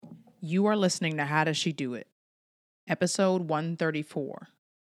You are listening to How Does She Do It? Episode 134.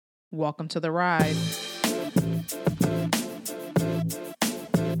 Welcome to the ride.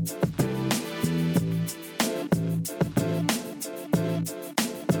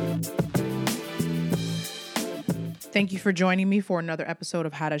 Thank you for joining me for another episode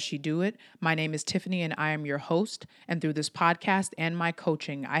of How Does She Do It? My name is Tiffany and I am your host. And through this podcast and my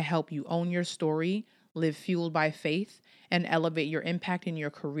coaching, I help you own your story, live fueled by faith, and elevate your impact in your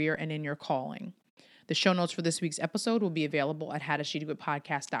career and in your calling. The show notes for this week's episode will be available at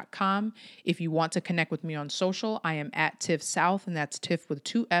howdoesshedoitpodcast.com. If you want to connect with me on social, I am at Tiff South, and that's Tiff with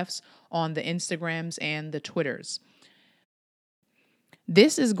 2 F's on the Instagrams and the Twitters.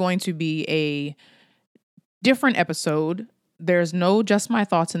 This is going to be a different episode. There's no just my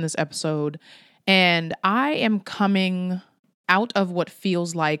thoughts in this episode, and I am coming out of what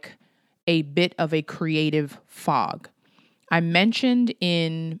feels like a bit of a creative fog. I mentioned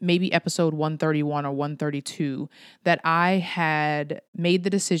in maybe episode 131 or 132 that I had made the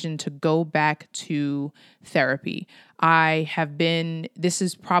decision to go back to therapy. This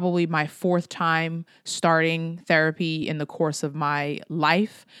is probably my 4th time starting therapy in the course of my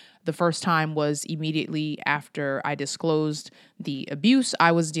life. The first time was immediately after I disclosed the abuse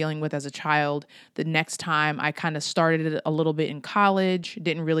I was dealing with as a child. The next time I kind of started it a little bit in college,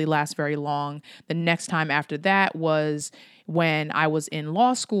 didn't really last very long. The next time after that was when I was in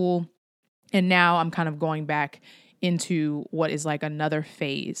law school. And now I'm kind of going back into what is like another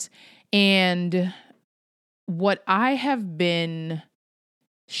phase. And what I have been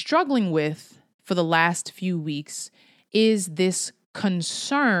struggling with for the last few weeks is this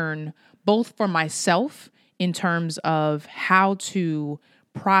concern, both for myself in terms of how to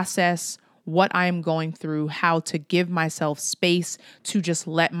process what I'm going through, how to give myself space to just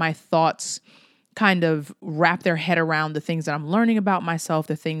let my thoughts kind of wrap their head around the things that I'm learning about myself,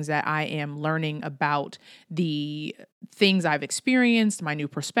 the things that I am learning about the things I've experienced, my new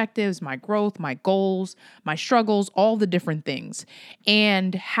perspectives, my growth, my goals, my struggles, all the different things,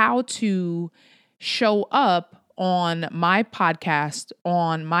 and how to show up on my podcast,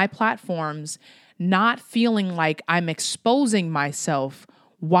 on my platforms, not feeling like I'm exposing myself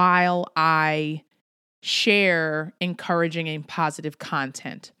while I share encouraging and positive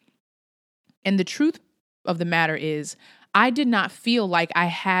content. And the truth of the matter is, I did not feel like I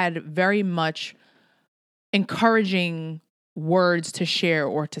had very much encouraging words to share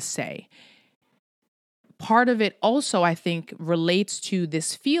or to say. Part of it also, I think, relates to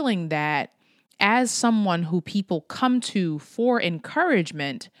this feeling that as someone who people come to for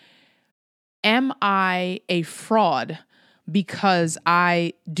encouragement, am I a fraud because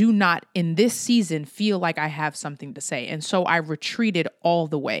I do not in this season feel like I have something to say? And so I retreated all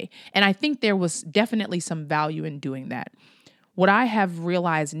the way. And I think there was definitely some value in doing that. What I have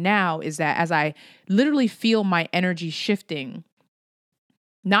realized now is that as I literally feel my energy shifting,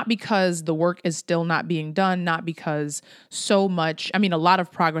 not because the work is still not being done, not because a lot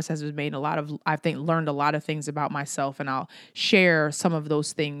of progress has been made. Learned a lot of things about myself, and I'll share some of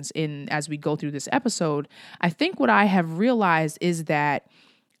those things as we go through this episode. I think what I have realized is that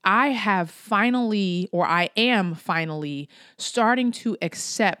I am finally starting to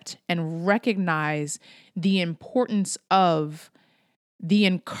accept and recognize the importance of the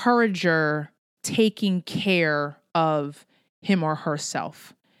encourager taking care of him or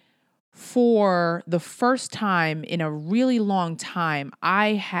herself. For the first time in a really long time,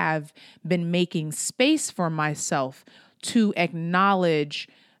 I have been making space for myself to acknowledge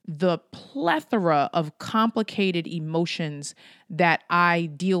the plethora of complicated emotions that I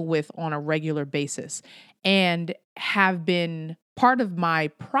deal with on a regular basis, and have been part of my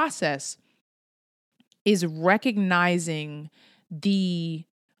process is recognizing the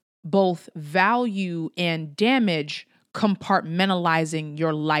both value and damage compartmentalizing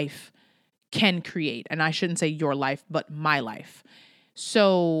your life can create. And I shouldn't say your life, but my life.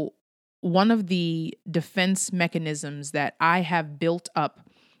 So one of the defense mechanisms that I have built up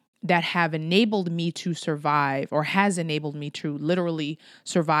that have enabled me to survive, or has enabled me to literally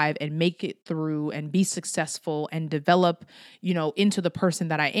survive and make it through and be successful and develop, into the person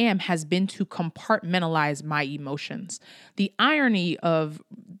that I am, has been to compartmentalize my emotions. The irony of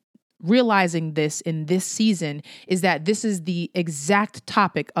realizing this in this season is that this is the exact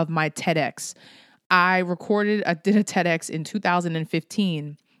topic of my TEDx. I did a TEDx in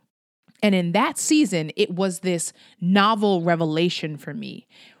 2015. And in that season, it was this novel revelation for me.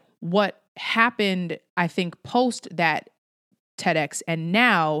 What happened, I think, post that TEDx and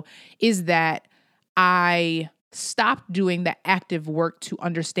now is that I stopped doing the active work to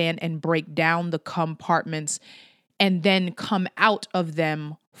understand and break down the compartments and then come out of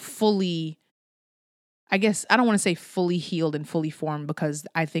them fully, I guess I don't want to say fully healed and fully formed, because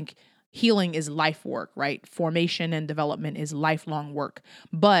I think healing is life work, right? Formation and development is lifelong work.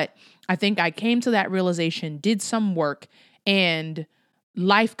 But I think I came to that realization, did some work, and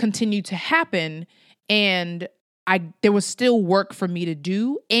life continued to happen, and there was still work for me to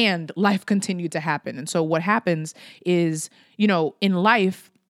do, and life continued to happen. And so what happens is, in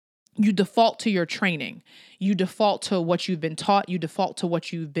life, you default to your training. You default to what you've been taught. You default to what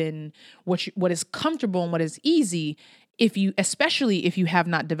is comfortable and what is easy. Especially if you have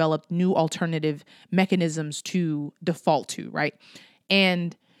not developed new alternative mechanisms to default to, right?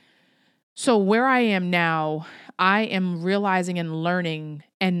 And so where I am now, I am realizing and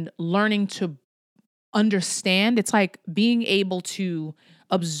learning to understand. It's like being able to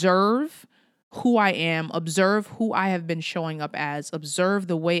observe who I am, observe who I have been showing up as, observe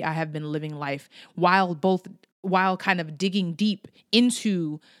the way I have been living life, while kind of digging deep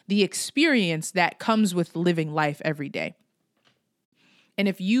into the experience that comes with living life every day. And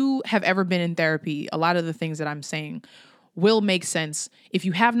if you have ever been in therapy, a lot of the things that I'm saying will make sense. If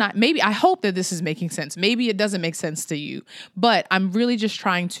you have not, maybe I hope that this is making sense. Maybe it doesn't make sense to you, but I'm really just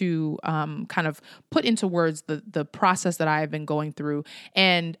trying to kind of put into words the process that I have been going through.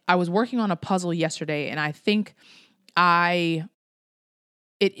 And I was working on a puzzle yesterday, and I think it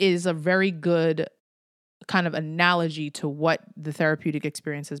is a very good kind of analogy to what the therapeutic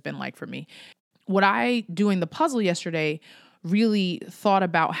experience has been like for me. What I doing the puzzle yesterday really thought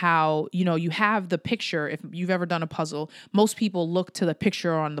about how, you have the picture. If you've ever done a puzzle, most people look to the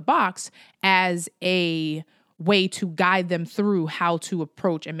picture on the box as a way to guide them through how to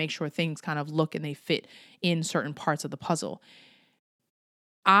approach and make sure things kind of look and they fit in certain parts of the puzzle.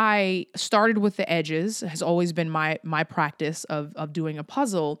 I started with the edges, has always been my practice of doing a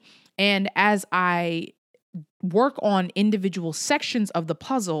puzzle. And as I work on individual sections of the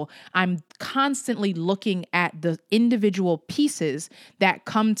puzzle, I'm constantly looking at the individual pieces that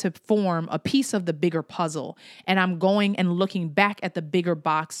come to form a piece of the bigger puzzle. And I'm going and looking back at the bigger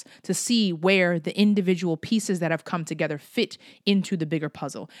box to see where the individual pieces that have come together fit into the bigger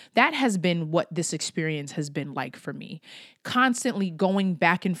puzzle. That has been what this experience has been like for me. Constantly going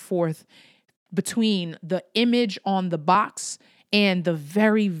back and forth between the image on the box and the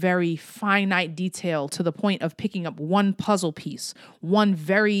very, very finite detail, to the point of picking up one puzzle piece, one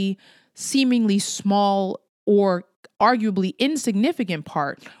very seemingly small or arguably insignificant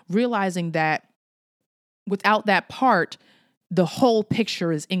part, realizing that without that part, the whole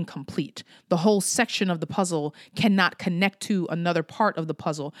picture is incomplete. The whole section of the puzzle cannot connect to another part of the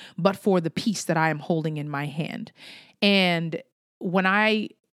puzzle, but for the piece that I am holding in my hand. And when I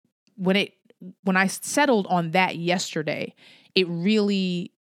settled on that yesterday, it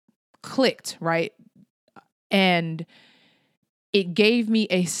really clicked, right? And it gave me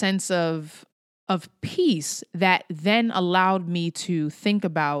a sense of peace that then allowed me to think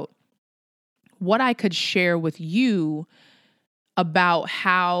about what I could share with you about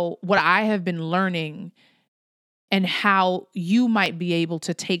what I have been learning and how you might be able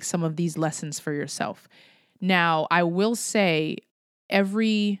to take some of these lessons for yourself. Now, I will say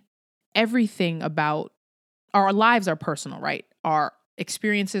everything about our lives are personal, right? Our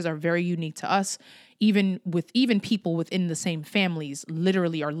experiences are very unique to us. Even people within the same families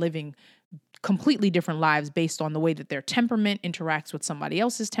literally are living completely different lives based on the way that their temperament interacts with somebody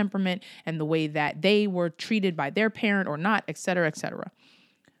else's temperament and the way that they were treated by their parent or not, et cetera, et cetera.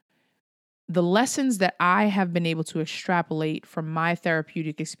 The lessons that I have been able to extrapolate from my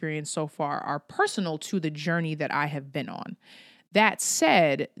therapeutic experience so far are personal to the journey that I have been on. That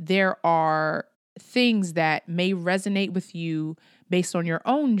said, there are things that may resonate with you based on your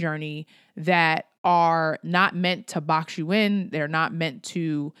own journey that are not meant to box you in. They're not meant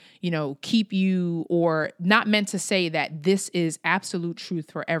to, keep you, or not meant to say that this is absolute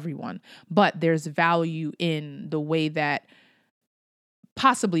truth for everyone. But there's value in the way that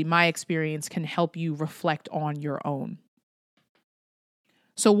possibly my experience can help you reflect on your own.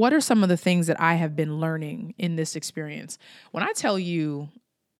 So what are some of the things that I have been learning in this experience? When I tell you,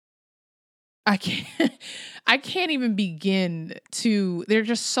 I can't even begin to, there are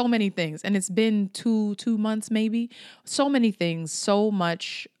just so many things. And it's been two months, maybe. So many things, so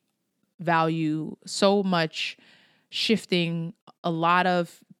much value, so much shifting, a lot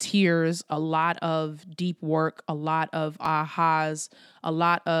of tears, a lot of deep work, a lot of ahas, a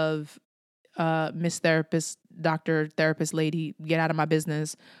lot of Miss Therapist, Dr. Therapist Lady, get out of my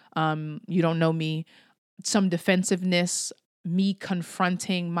business. You don't know me. Some defensiveness, me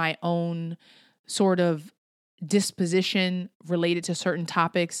confronting my own sort of disposition related to certain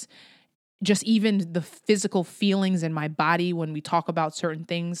topics, just even the physical feelings in my body when we talk about certain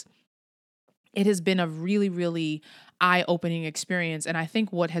things. It has been a really, really eye-opening experience. And I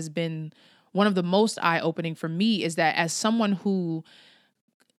think what has been one of the most eye-opening for me is that as someone who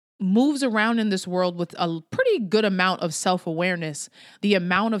moves around in this world with a pretty good amount of self-awareness, the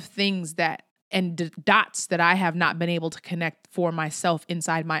amount of things that and dots that I have not been able to connect for myself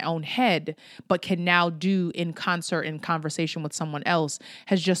inside my own head, but can now do in concert in conversation with someone else,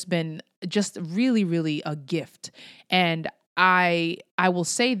 has just been just really, really a gift. And I will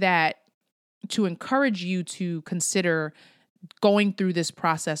say that to encourage you to consider going through this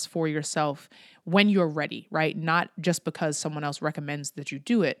process for yourself when you're ready, right? Not just because someone else recommends that you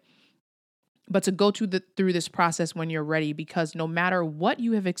do it, but to go through this process when you're ready, because no matter what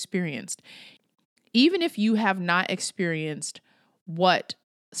you have experienced, even if you have not experienced what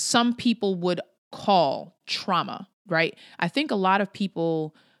some people would call trauma, right? I think a lot of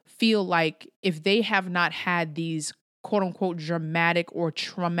people feel like if they have not had these quote unquote dramatic or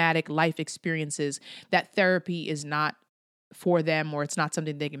traumatic life experiences, that therapy is not for them or it's not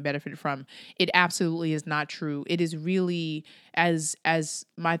something they can benefit from. It absolutely is not true. It is really, as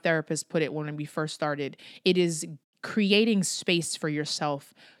my therapist put it when we first started, it is creating space for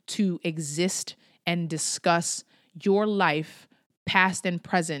yourself to exist and discuss your life, past and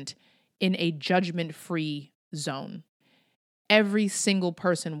present, in a judgment-free zone. Every single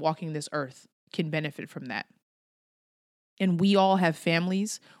person walking this earth can benefit from that. And we all have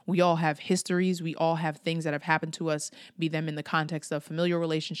families, we all have histories, we all have things that have happened to us, be them in the context of familial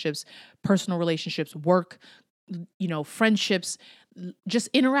relationships, personal relationships, work, friendships, just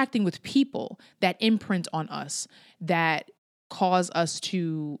interacting with people that imprint on us, that cause us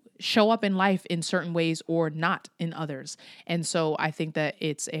to show up in life in certain ways or not in others. And so I think that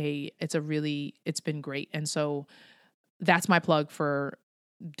it's been great. And so that's my plug for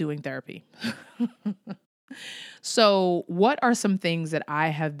doing therapy. So what are some things that I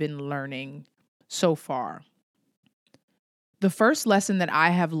have been learning so far? The first lesson that I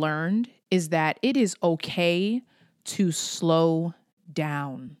have learned is that it is okay to slow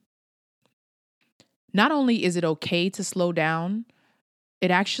down. Not only is it okay to slow down,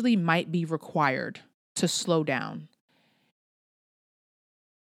 it actually might be required to slow down.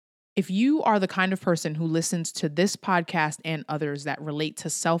 If you are the kind of person who listens to this podcast and others that relate to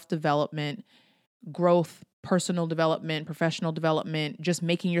self-development, growth, personal development, professional development, just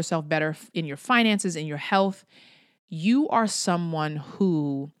making yourself better in your finances, in your health, you are someone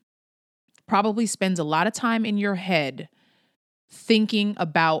who probably spends a lot of time in your head thinking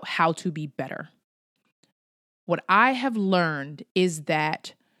about how to be better. What I have learned is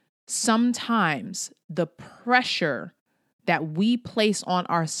that sometimes the pressure that we place on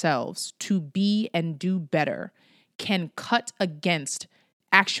ourselves to be and do better can cut against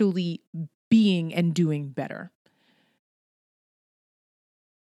actually being and doing better.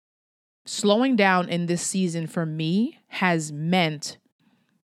 Slowing down in this season for me has meant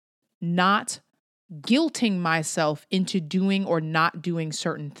not guilting myself into doing or not doing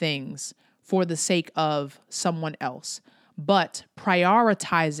certain things for the sake of someone else, but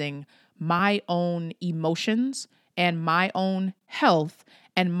prioritizing my own emotions and my own health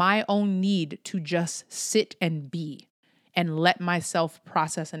and my own need to just sit and be and let myself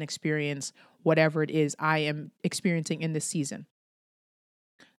process and experience whatever it is I am experiencing in this season.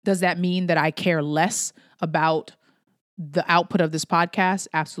 Does that mean that I care less about the output of this podcast?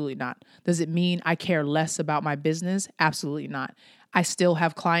 Absolutely not. Does it mean I care less about my business? Absolutely not. I still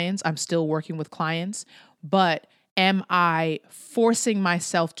have clients. I'm still working with clients. But am I forcing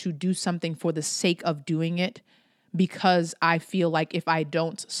myself to do something for the sake of doing it because I feel like if I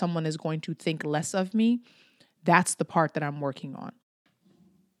don't, someone is going to think less of me? That's the part that I'm working on.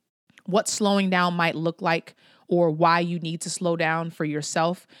 What slowing down might look like or why you need to slow down for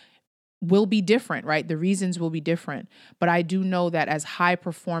yourself will be different, right? The reasons will be different. But I do know that as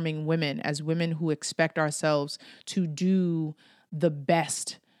high-performing women, as women who expect ourselves to do the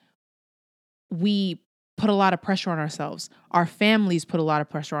best, we put a lot of pressure on ourselves. Our families put a lot of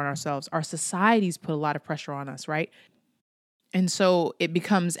pressure on ourselves. Our societies put a lot of pressure on us, right? And so it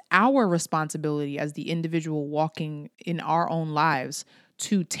becomes our responsibility as the individual walking in our own lives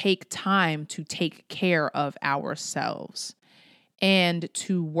to take time to take care of ourselves and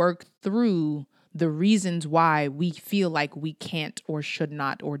to work through the reasons why we feel like we can't or should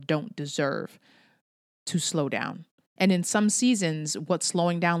not or don't deserve to slow down. And in some seasons, what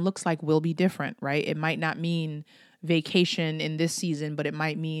slowing down looks like will be different, right? It might not mean vacation in this season, but it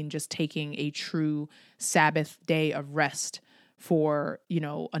might mean just taking a true Sabbath day of rest for,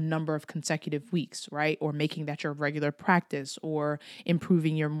 a number of consecutive weeks, right? Or making that your regular practice, or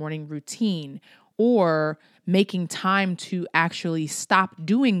improving your morning routine, or making time to actually stop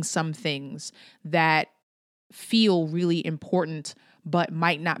doing some things that feel really important but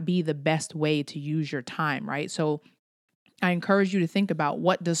might not be the best way to use your time, right? So I encourage you to think about,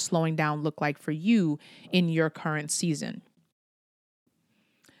 what does slowing down look like for you in your current season?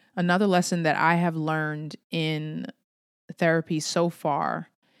 Another lesson that I have learned in therapy so far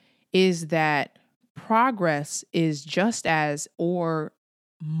is that progress is just as or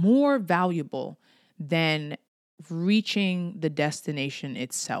more valuable than reaching the destination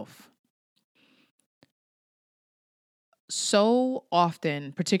itself. So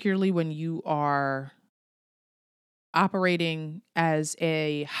often, particularly when you are operating as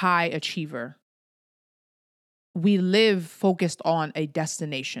a high achiever, we live focused on a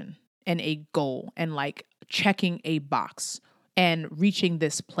destination and a goal and like checking a box and reaching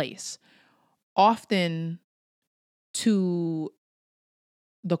this place, often to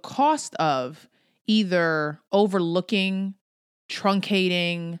the cost of either overlooking,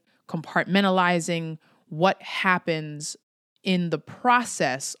 truncating, compartmentalizing what happens in the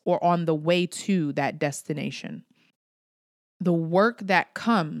process or on the way to that destination. The work that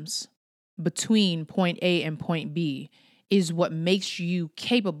comes between point A and point B is what makes you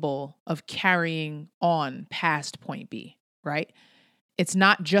capable of carrying on past point B, right? It's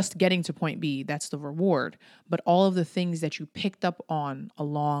not just getting to point B, that's the reward, but all of the things that you picked up on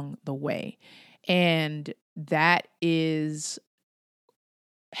along the way. And that is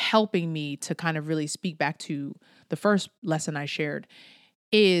helping me to kind of really speak back to the first lesson I shared,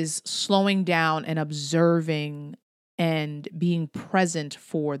 is slowing down and observing and being present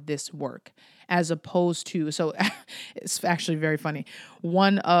for this work, as opposed to, so it's actually very funny.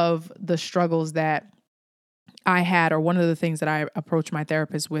 One of the struggles that I had, or one of the things that I approached my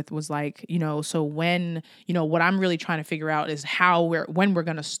therapist with, was like, so when, what I'm really trying to figure out is when we're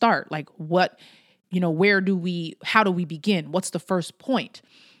going to start, like what, how do we begin? What's the first point?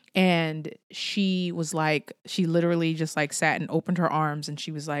 And she was like, she literally just like sat and opened her arms, and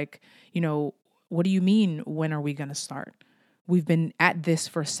she was like, what do you mean, when are we going to start? We've been at this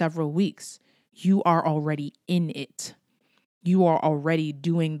for several weeks. You are already in it. You are already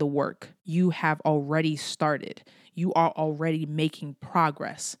doing the work. You have already started. You are already making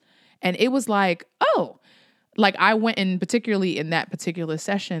progress. And it was like, oh, like I went in, particularly in that particular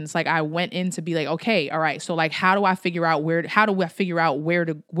session, it's like I went in to be like, okay, all right. So like, how do I figure out where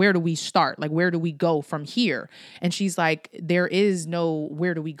do we start? Like, where do we go from here? And she's like, there is no,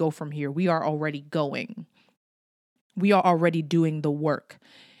 where do we go from here? We are already going. We are already doing the work.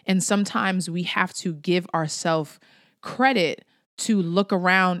 And sometimes we have to give ourselves credit to look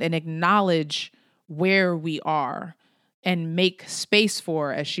around and acknowledge where we are, and make space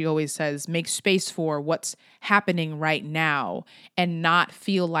for, as she always says, make space for what's happening right now, and not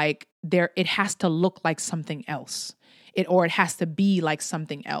feel like it has to look like something else. It has to be like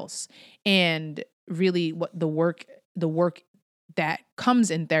something else. And really what the work that comes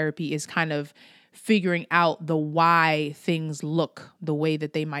in therapy is kind of figuring out the why things look the way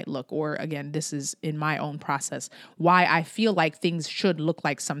that they might look. Or again, this is in my own process, why I feel like things should look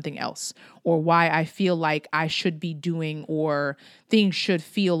like something else, or why I feel like I should be doing, or things should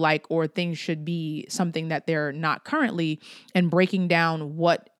feel like, or things should be something that they're not currently, and breaking down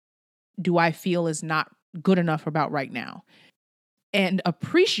what do I feel is not good enough about right now, and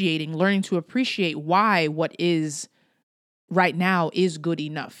learning to appreciate why what is right now is good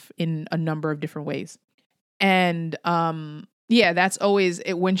enough in a number of different ways. And that's always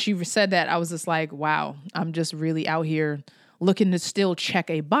it. When she said that, I was just like, wow, I'm just really out here looking to still check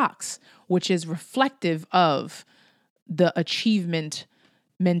a box, which is reflective of the achievement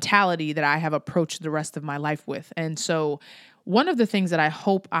mentality that I have approached the rest of my life with. And so one of the things that I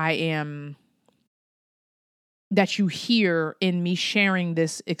hope that you hear in me sharing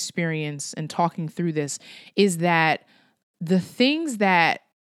this experience and talking through this is that the things that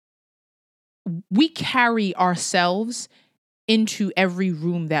we carry ourselves into every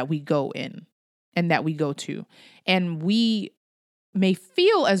room that we go in and that we go to. And we may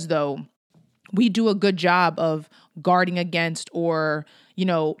feel as though we do a good job of guarding against, or,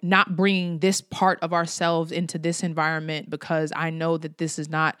 not bringing this part of ourselves into this environment because I know that this is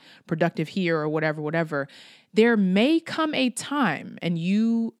not productive here, or whatever. There may come a time, and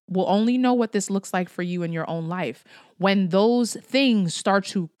you will only know what this looks like for you in your own life, when those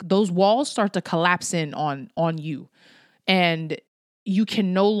walls start to collapse in on you, and you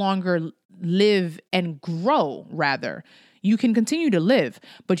can no longer live and grow. Rather, You can continue to live,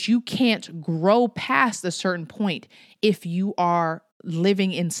 but you can't grow past a certain point if you are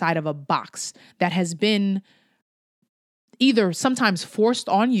living inside of a box that has been either sometimes forced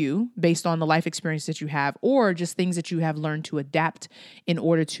on you based on the life experience that you have, or just things that you have learned to adapt in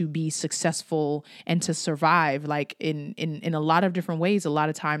order to be successful and to survive. Like in a lot of different ways, a lot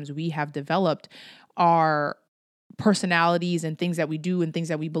of times we have developed our personalities and things that we do and things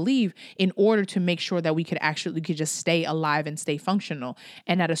that we believe in order to make sure that we could just stay alive and stay functional.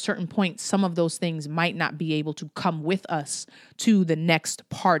 And at a certain point, some of those things might not be able to come with us to the next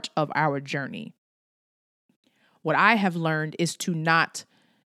part of our journey. What I have learned is to not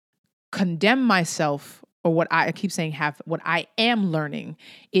condemn myself, or what I am learning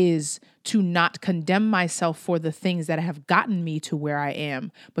is to not condemn myself for the things that have gotten me to where I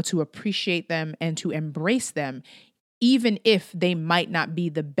am, but to appreciate them and to embrace them, even if they might not be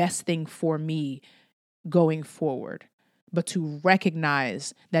the best thing for me going forward, but to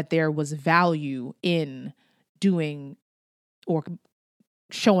recognize that there was value in doing or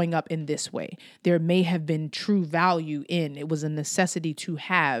showing up in this way. There may have been true value in it was a necessity to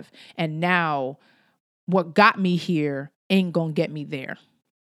have. And now what got me here ain't gonna get me there.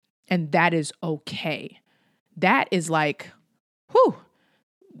 And that is okay. That is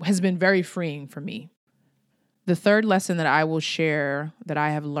has been very freeing for me. The third lesson that I will share that I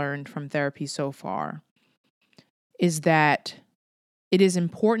have learned from therapy so far is that it is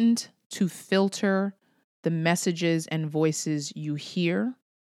important to filter the messages and voices you hear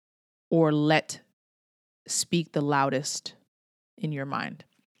or let speak the loudest in your mind.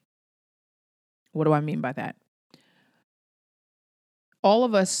 What do I mean by that? All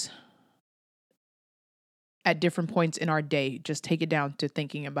of us at different points in our day, just take it down to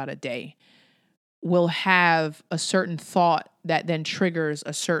thinking about a day, will have a certain thought that then triggers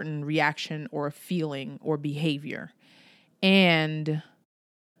a certain reaction or a feeling or behavior. And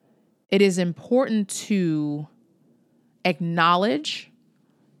it is important to acknowledge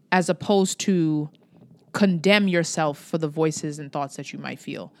as opposed to condemn yourself for the voices and thoughts that you might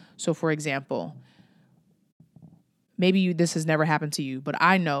feel. So for example, maybe this has never happened to you, but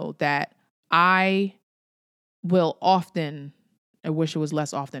I know that I will often, I wish it was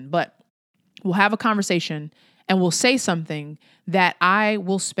less often, but we'll have a conversation and we'll say something that I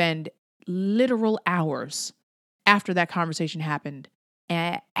will spend literal hours after that conversation happened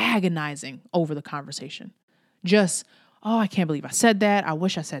agonizing over the conversation. Just, oh, I can't believe I said that. I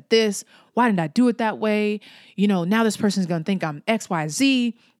wish I said this. Why didn't I do it that way? Now this person's going to think I'm X, Y,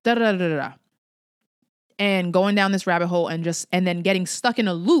 Z, da, da, da, da, da. And going down this rabbit hole and then getting stuck in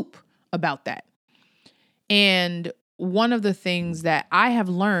a loop about that. And one of the things that I have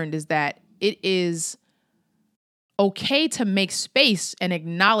learned is that it is okay to make space and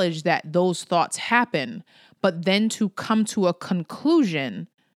acknowledge that those thoughts happen, but then to come to a conclusion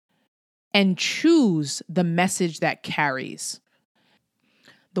and choose the message that carries.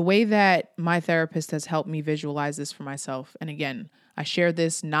 The way that my therapist has helped me visualize this for myself, and again, I share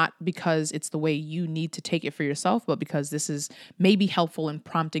this not because it's the way you need to take it for yourself, but because this is maybe helpful in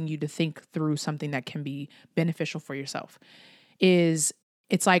prompting you to think through something that can be beneficial for yourself, is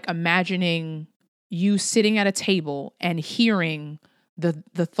it's like imagining you sitting at a table and hearing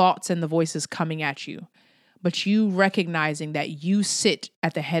the thoughts and the voices coming at you, but you recognizing that you sit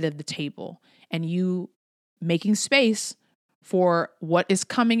at the head of the table and you making space for what is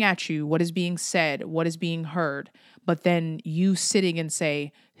coming at you, what is being said, what is being heard, but then you sitting and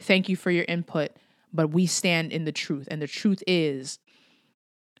say, thank you for your input, but we stand in the truth. And the truth is,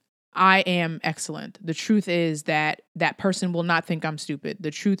 I am excellent. The truth is that that person will not think I'm stupid.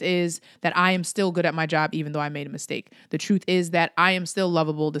 The truth is that I am still good at my job, even though I made a mistake. The truth is that I am still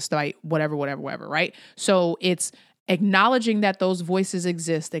lovable despite whatever, right? So it's acknowledging that those voices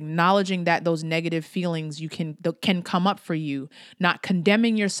exist, acknowledging that those negative feelings can come up for you, not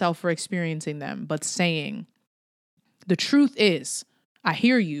condemning yourself for experiencing them, but saying, the truth is, I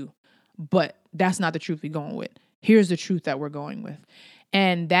hear you, but that's not the truth we're going with. Here's the truth that we're going with.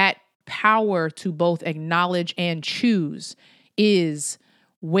 And that power to both acknowledge and choose is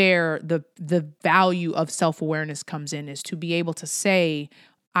where the value of self-awareness comes in, is to be able to say,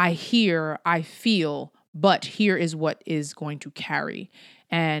 I hear, I feel, but here is what is going to carry.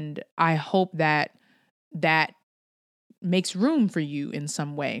 And I hope that makes room for you in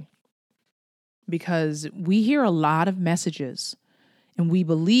some way, because we hear a lot of messages and we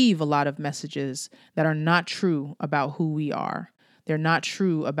believe a lot of messages that are not true about who we are. They're not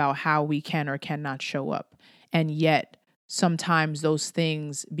true about how we can or cannot show up. And yet sometimes those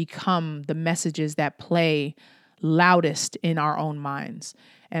things become the messages that play loudest in our own minds.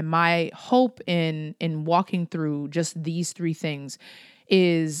 And my hope in walking through just these three things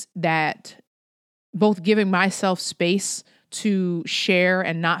is that both giving myself space to share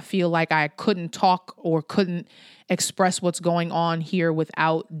and not feel like I couldn't talk or couldn't express what's going on here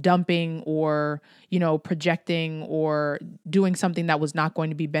without dumping or, projecting or doing something that was not going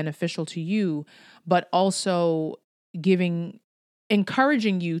to be beneficial to you, but also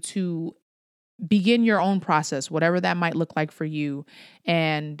encouraging you to begin your own process, whatever that might look like for you.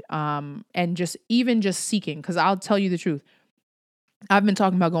 And just seeking, because I'll tell you the truth. I've been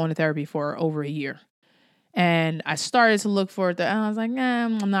talking about going to therapy for over a year. And I started to look for it. And I was like,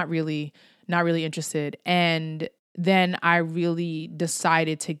 I'm not really interested. And then I really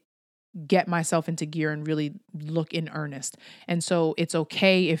decided to get myself into gear and really look in earnest. And so it's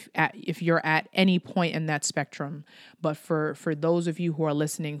okay if you're at any point in that spectrum. But for those of you who are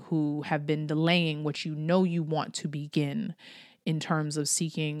listening who have been delaying what you want to begin in terms of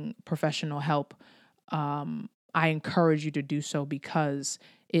seeking professional help, I encourage you to do so, because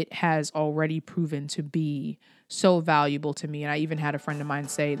it has already proven to be so valuable to me. And I even had a friend of mine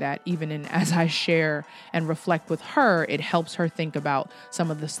say that even as I share and reflect with her, it helps her think about some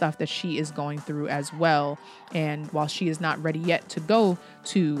of the stuff that she is going through as well. And while she is not ready yet to go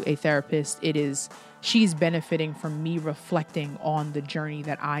to a therapist, she's benefiting from me reflecting on the journey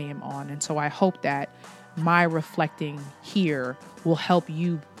that I am on. And so I hope that my reflecting here will help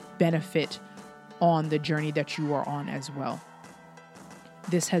you benefit on the journey that you are on as well.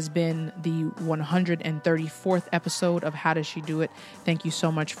 This has been the 134th episode of How Does She Do It? Thank you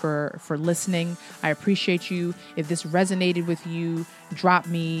so much for listening. I appreciate you. If this resonated with you, drop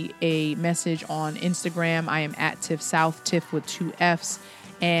me a message on Instagram. I am at Tiff South, Tiff with 2 F's.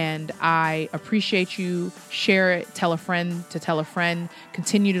 And I appreciate you. Share it. Tell a friend to tell a friend.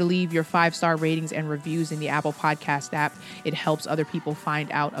 Continue to leave your 5-star ratings and reviews in the Apple Podcast app. It helps other people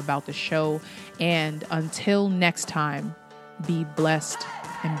find out about the show. And until next time, be blessed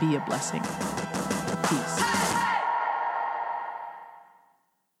and be a blessing. Peace.